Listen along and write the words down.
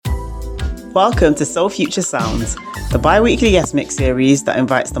Welcome to Soul Future Sounds, the bi-weekly Yes Mix series that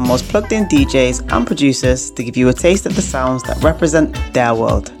invites the most plugged-in DJs and producers to give you a taste of the sounds that represent their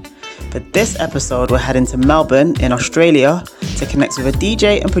world. For this episode, we're heading to Melbourne in Australia to connect with a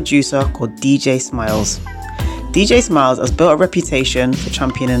DJ and producer called DJ Smiles. DJ Smiles has built a reputation for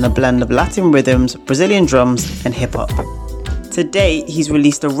championing a blend of Latin rhythms, Brazilian drums, and hip-hop. To date, he's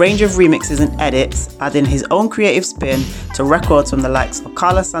released a range of remixes and edits, adding his own creative spin to records from the likes of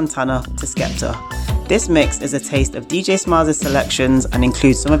Carlos Santana to Skepta. This mix is a taste of DJ Smiles' selections and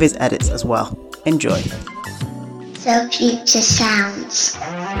includes some of his edits as well. Enjoy. Soul Future Sounds.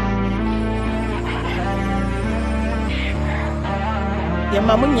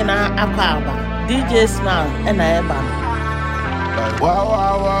 DJ Smiles and I Wow,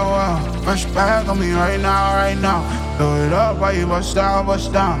 wow, wow, wow. Fresh bag on me right now. Blow it up while you bust down.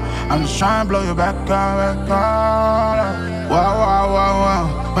 I'm just trying to blow your back out. Wow, wow, wow,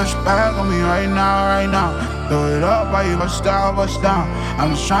 wow. Fresh bag on me right now. Blow it up while you bust down.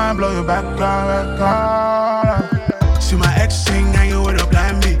 I'm just trying to blow your back out. See my ex thing hanging with a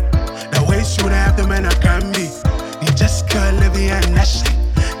blind me. That way she would have the man I can be. You Jessica, Olivia, and Ashley.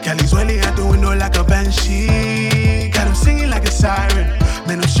 Kelly's wailing at the window like a banshee. Got him singing like a siren.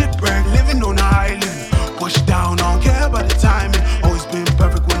 Man, I'm shipwreck, living on an island. Push down, I don't care about the timing. Always been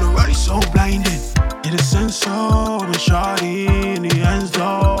perfect when the road is so blinding. It is senso, with shawty in the end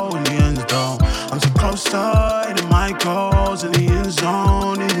zone, I'm so close to hitting my goals in the end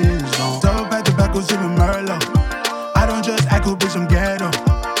zone, Double back to back was even Merlot. I don't just act cool, bitch, I'm ghetto.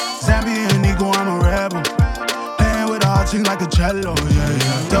 Zambia and Nico, I'm a rebel. Sing like a cello,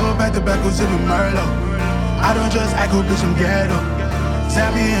 yeah. Double back to back was even Merlot. I don't just act cool, bitch, I'm ghetto.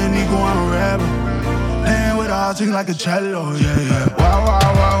 Zambia and Nico, I'm a rebel. Playing with all sing like a cello, yeah. Wow,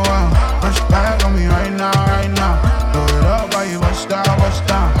 wow, wow, wow. Fresh bag on me right now. Blow it up while you bust down.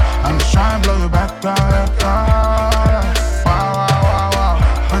 I'm just trying to blow your back out. Wow, wow, wow,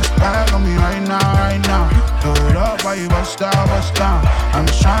 wow. Fresh bag on me right now. Blow it up while you bust down. I'm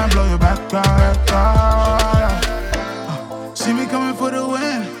just trying to blow your back out. See me coming for the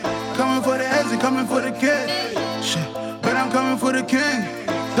win, coming for the exit, coming for the kid. Shit, but I'm coming for the king.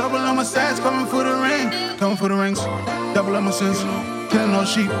 Double on my stats, coming for the ring. Coming for the rings, double on my sins. Killing no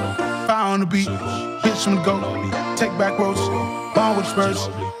sheep, fire on the beat. Bitch from the goat, take back roads. Born with spurs,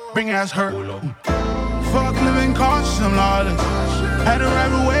 bring ass hurt. Fuck living cautious, I'm lawless. Had to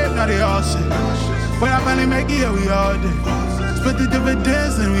ride a wave, now they all sick. When I finally make it, yeah, we all did. Split the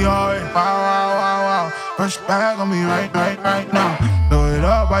dividends and we all right. Wow, wow, wow, wow. Fresh bag on me right now. Blow it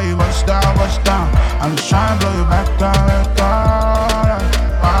up while you bust down. I'm just trying to blow your back out.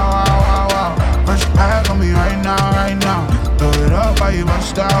 Wow, wow, wow, wow. Fresh bag on me right now. Blow it up while you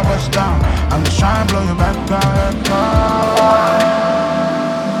bust down. I'm just trying to blow your back out.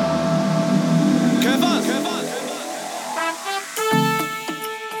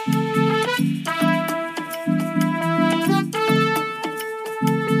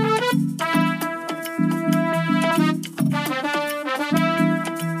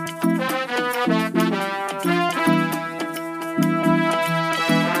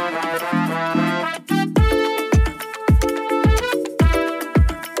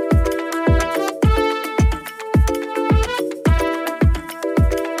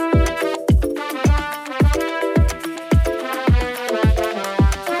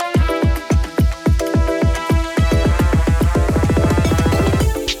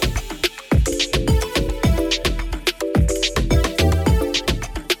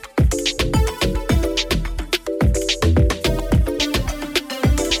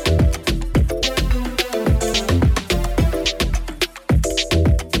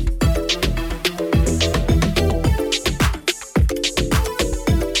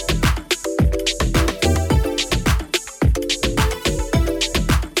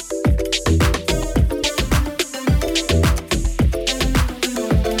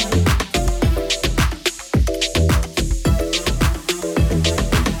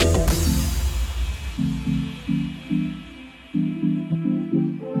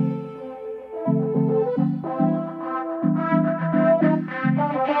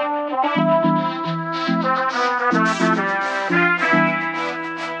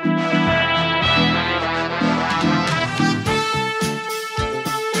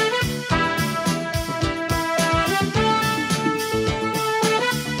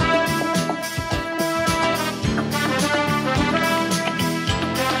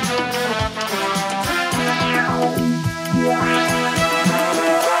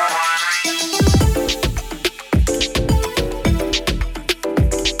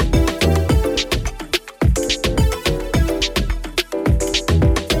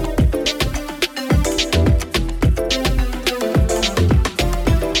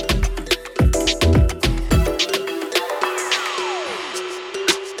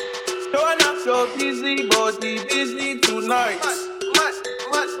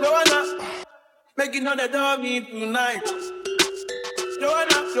 making all the dummy tonight.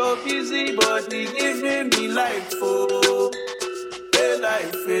 Joanna, you're busy, but he giving me life, oh, hey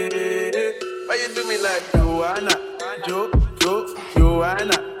life, hey. Why you do me like Joanna,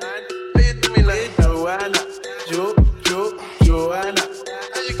 Joanna? Why you do me like Joanna, Joanna?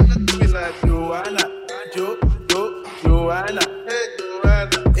 How you gonna do me like Joanna, Joanna?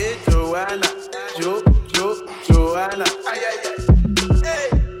 Hey Joanna, Joanna. Ay, ay, ay. Hey,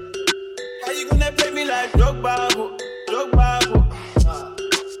 how you gonna play me like Drogba?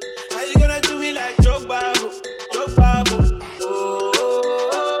 How you gonna do me like Drogba?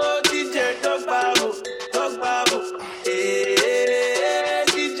 Oh, DJ Drogba. Hey,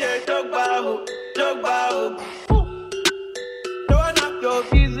 DJ Drogba. Joanna, you're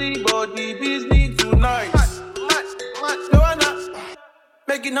busy, but the busy tonight. Joanna,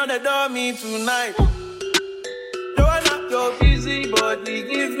 making all the dummy tonight. Joanna, you're busy, but he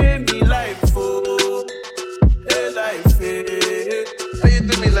giving me life, oh, hey life, hey. How you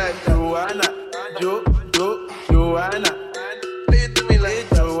do me like Joanna, Joanna? How you do me like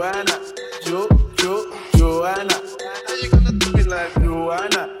Joanna, Joanna? How you gonna do me like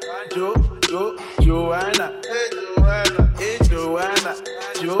Joanna, Joanna? Hey Joanna,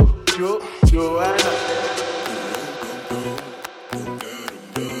 Joanna.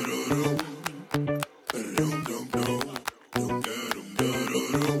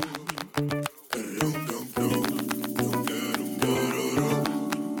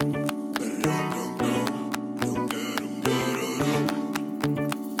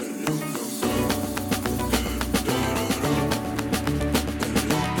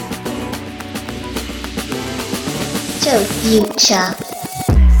 So future.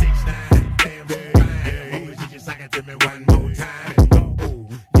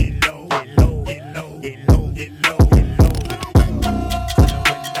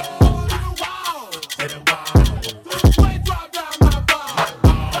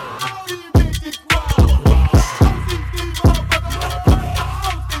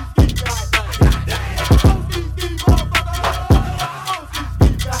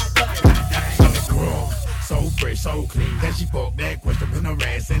 So clean that she broke that question when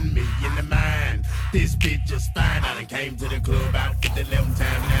harassing me in the mind. This bitch just fine. I done came to the club out at the 11th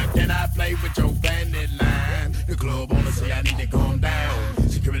time. Now can I play with your bandit line? The club owner say I need to calm down.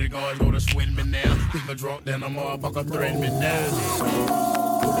 Security guards go to swing me now. Think I'm drunk, then I'm motherfucker threaten me now.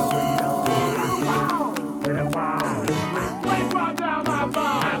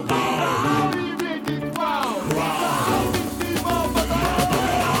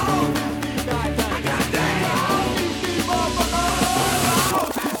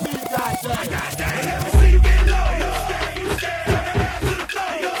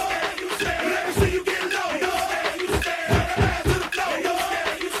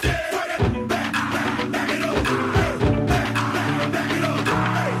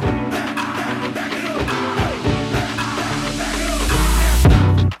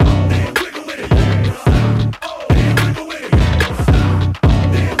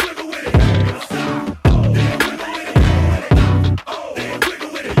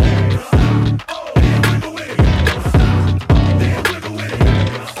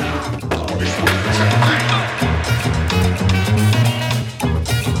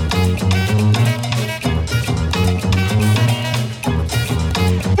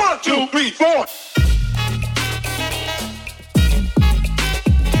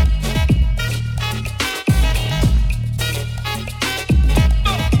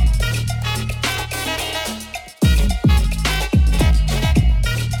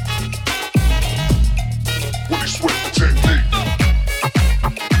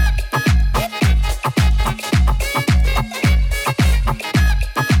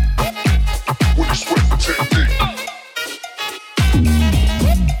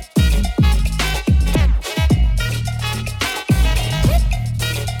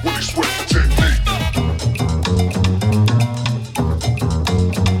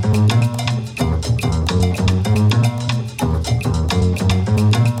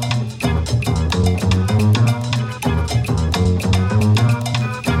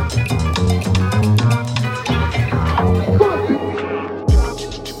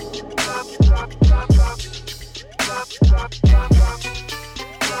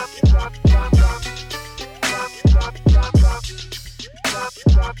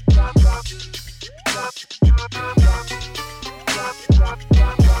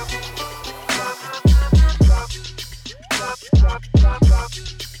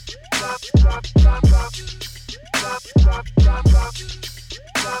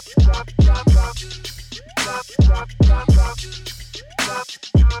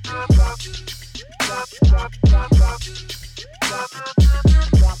 Joe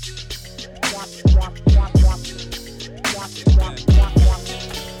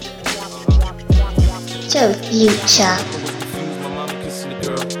Future. My mama kissing the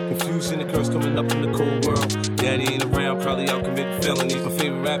girl, confused in the curse coming up in the cold world. Daddy ain't around, probably out committing felonies. My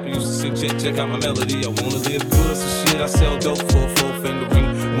favorite rapper used to sing, check out my melody. I wanna live good, so shit, I sell dope for a 4-finger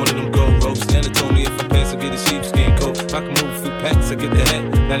ring. One of them gold ropes. Nana told me if I pass, I get a sheepskin coat. I can move a few packs, I get the hat.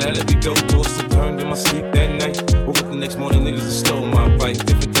 Now that'd be dope. Tossed and turned in my sleep that night. Woke up the next morning, niggas just stole my bike.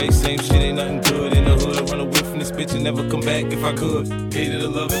 Different day, same shit, ain't nothing good in the hood. I run away from this bitch and never come back if I could. Hated to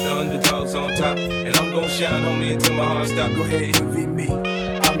love it, the underdogs on top. And I'm gon' shine on me until my heart stop. Go ahead, envy me.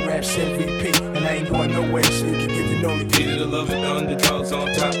 I'm Raps MVP, and I ain't going nowhere, so you can get to know me. Hated to love it, the underdogs on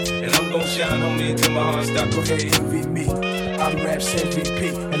top. And I'm gon' shine on me until my heart stop. Go ahead, envy me. I'm Raps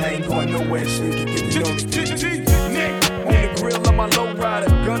MVP, and I ain't going nowhere, so you can get to know me. Nick, on the grill of my lowrider,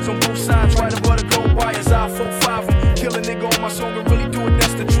 guns on both sides, right above the gold wires. I 4-5 'em, kill a nigga on my song and really do it.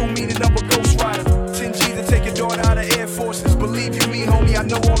 That's the true meaning of a ghost rider. 10 G's to take your daughter out of Air Forces. Believe you me, homie, I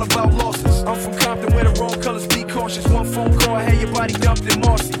know all about losses. I'm from Compton where the wrong colors be cautious. One phone call, I had your body dumped in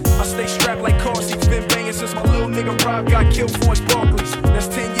Marcy. I stay strapped like car seats, been banging since my little nigga Rob got killed for his Barclays. That's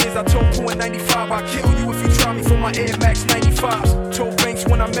 10 years, I told Pooh in 95, I'll kill you if you try me for my Air Max 95s. Told Banks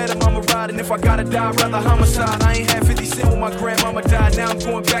when I met him, I'ma ride, and if I gotta die, rather homicide. I ain't had 50 cent when my grandmama died, now I'm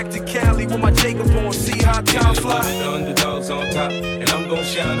going back to Cali with my Jacob on, see how time fly. The underdogs on top, and I'm gon'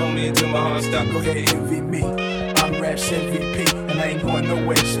 shine on me until my heart stop. Go ahead, envy me. I'm Raps MVP, and I ain't going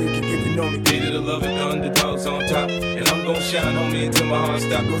nowhere, so you can get to know me. Hated to love it, the underdogs on top, and I'm gon' shine on me until my heart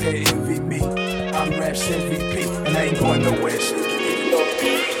stop. Go ahead, envy me. I'm Raps MVP, and I ain't going nowhere, so you can get to know me.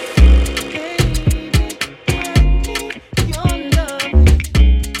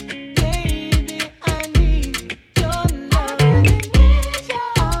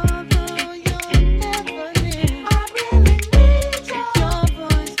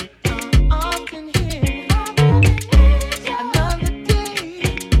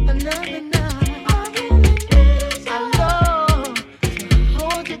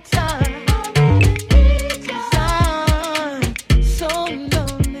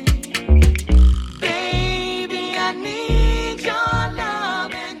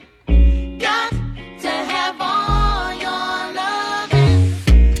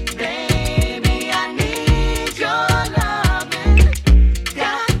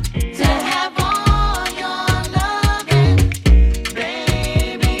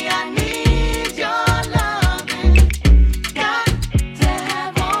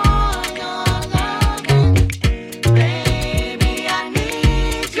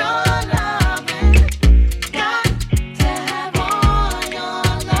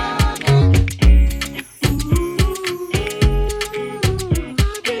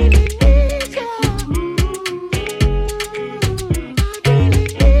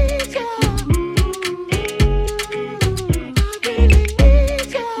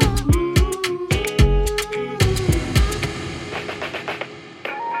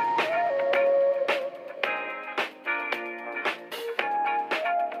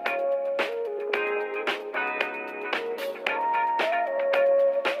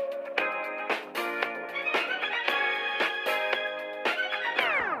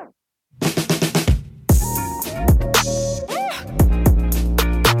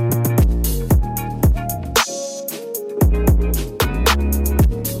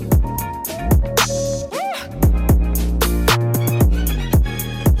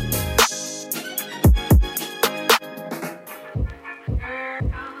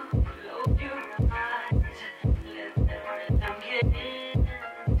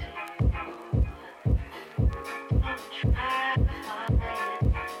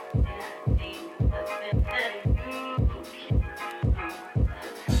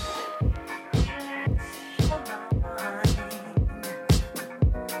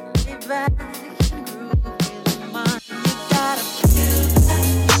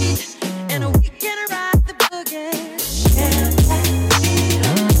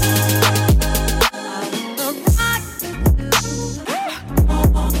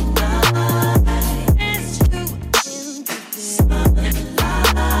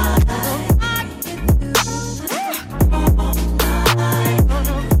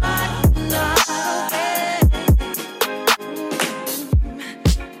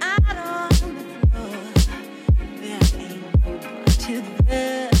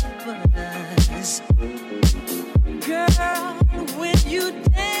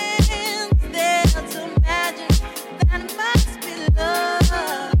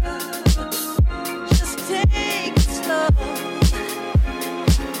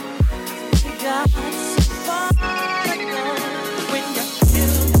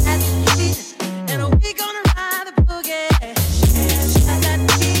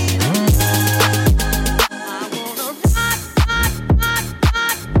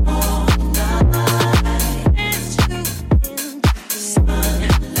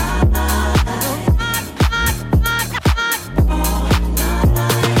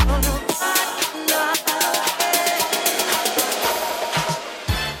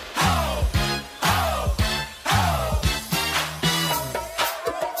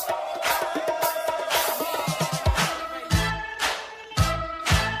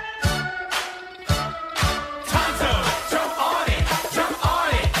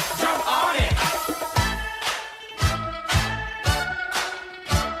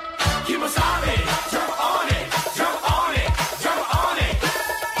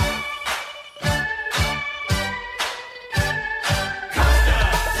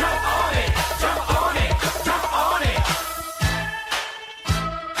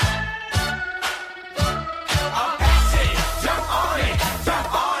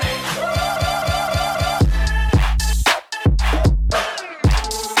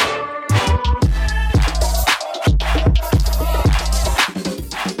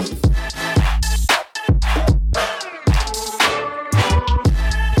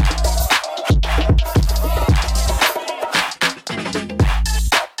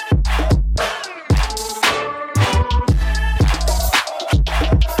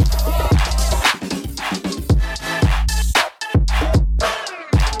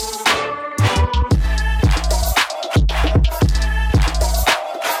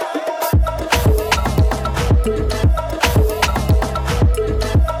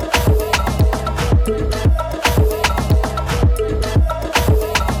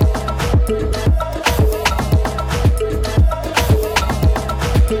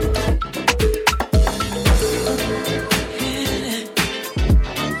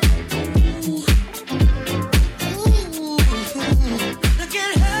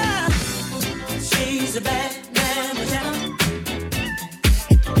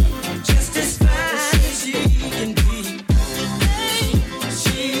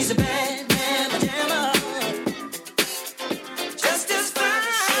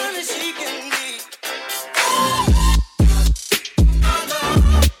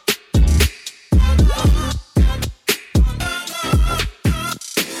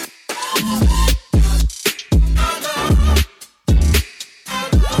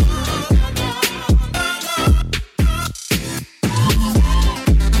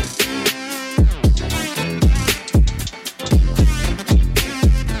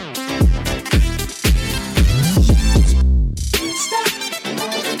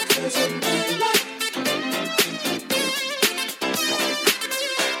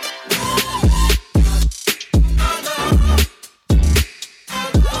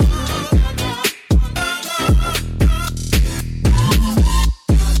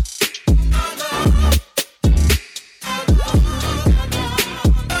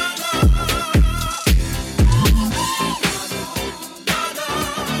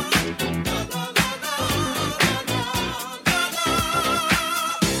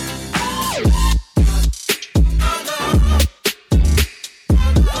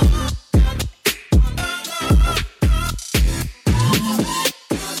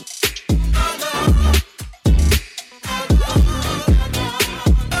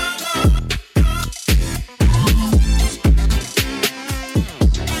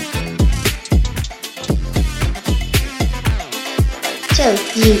 Joe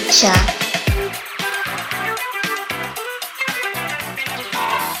Future.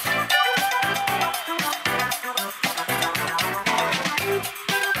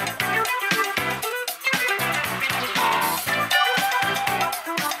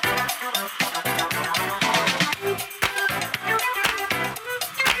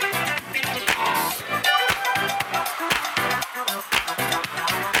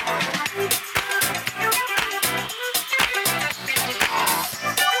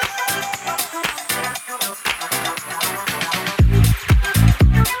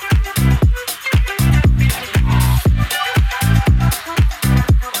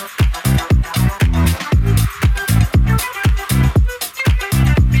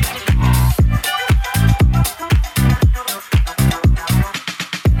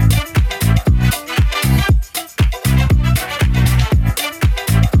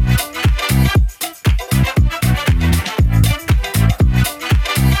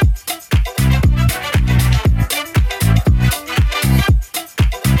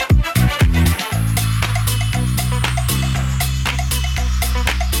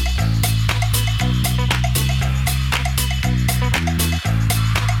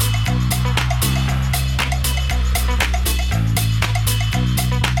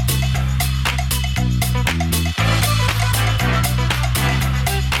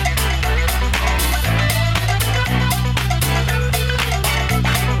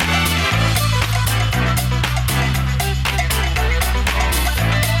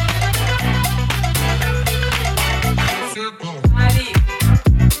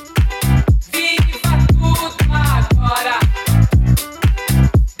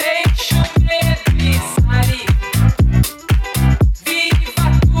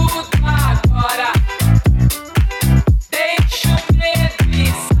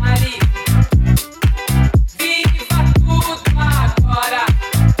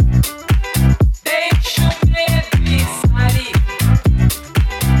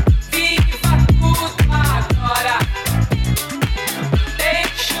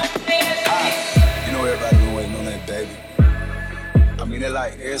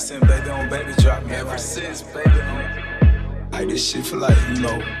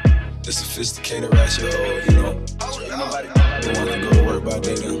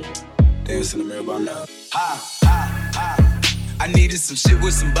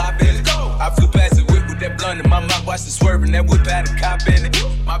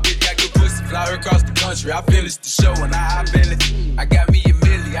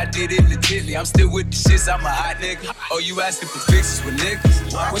 You asking for fixes with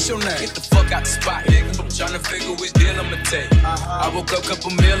niggas? What's your name? Get the fuck out the spot, nigga. Tryna figure which deal I'ma take. I woke up,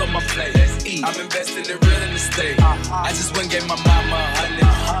 couple meal on my plate. I'm investing in real estate. I just went and gave my mama 100.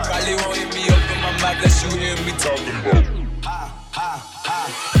 Probably won't hear me open my mouth unless you hear me talking about.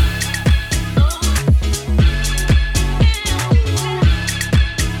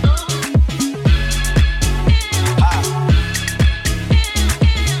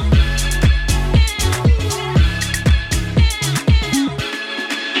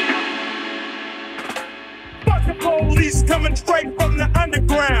 Coming straight from the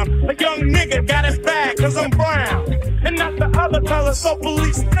underground. A young nigga got his bag cause I'm brown. And not the other color, so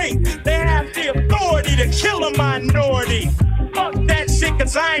police think they have the authority to kill a minority. Fuck that shit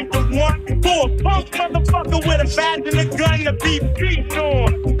cause I ain't the one for a punk motherfucker with a badge and a gun to be beaten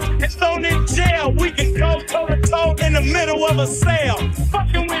on. And thrown in jail, we can go toe to toe in the middle of a sale.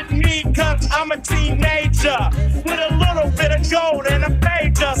 Fucking with me cause I'm a teenager with a little bit of gold and a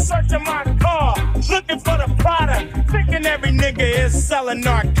pager. Searching my car, looking for the product, thinking every nigga is selling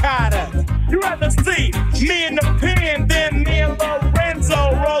narcotics. You rather see me in the pen than me and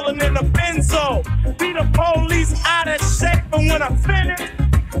Lorenzo rolling in a benzo. Be the police out of shape, but when I finish,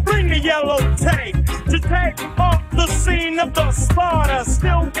 bring the yellow tape to take off the scene of the slaughter.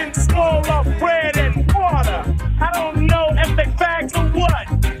 Still can swallow up bread and water. I don't know if they bags or what.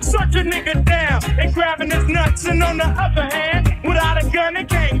 Search a nigga down and grabbing his nuts. And on the other hand, without a gun, they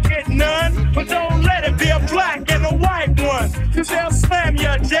can't get none. But don't let it be a black and a white one, cause they'll slam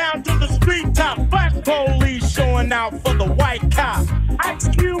you down to the street top. Black police showing out for the white cop. Ice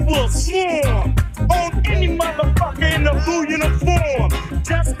Cube will swarm on any motherfucker in the blue uniform.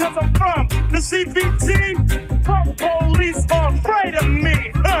 Just cause I'm from the CPT, punk police are afraid of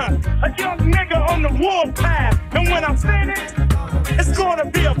me. A young nigga on the warpath. And when I finish, it's gonna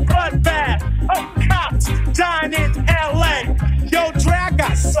be a bloodbath of cops dying in LA. Yo, Dre, I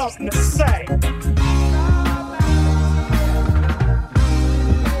got something to say.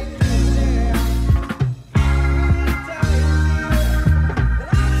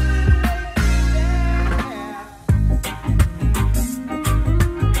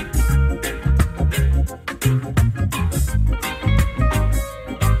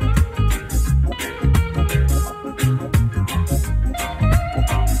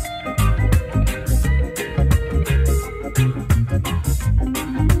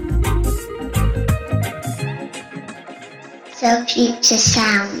 So Future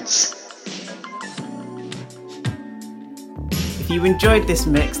Sounds. If you enjoyed this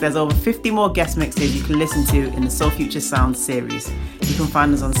mix, there's over 50 more guest mixes you can listen to in the So Future Sounds series. You can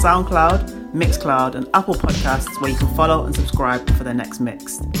find us on SoundCloud, Mixcloud and Apple Podcasts, where you can follow and subscribe for the next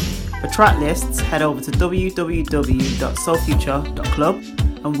mix. For track lists, head over to www.sofuture.club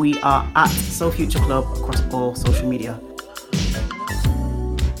and we are at So Future Club across all social media.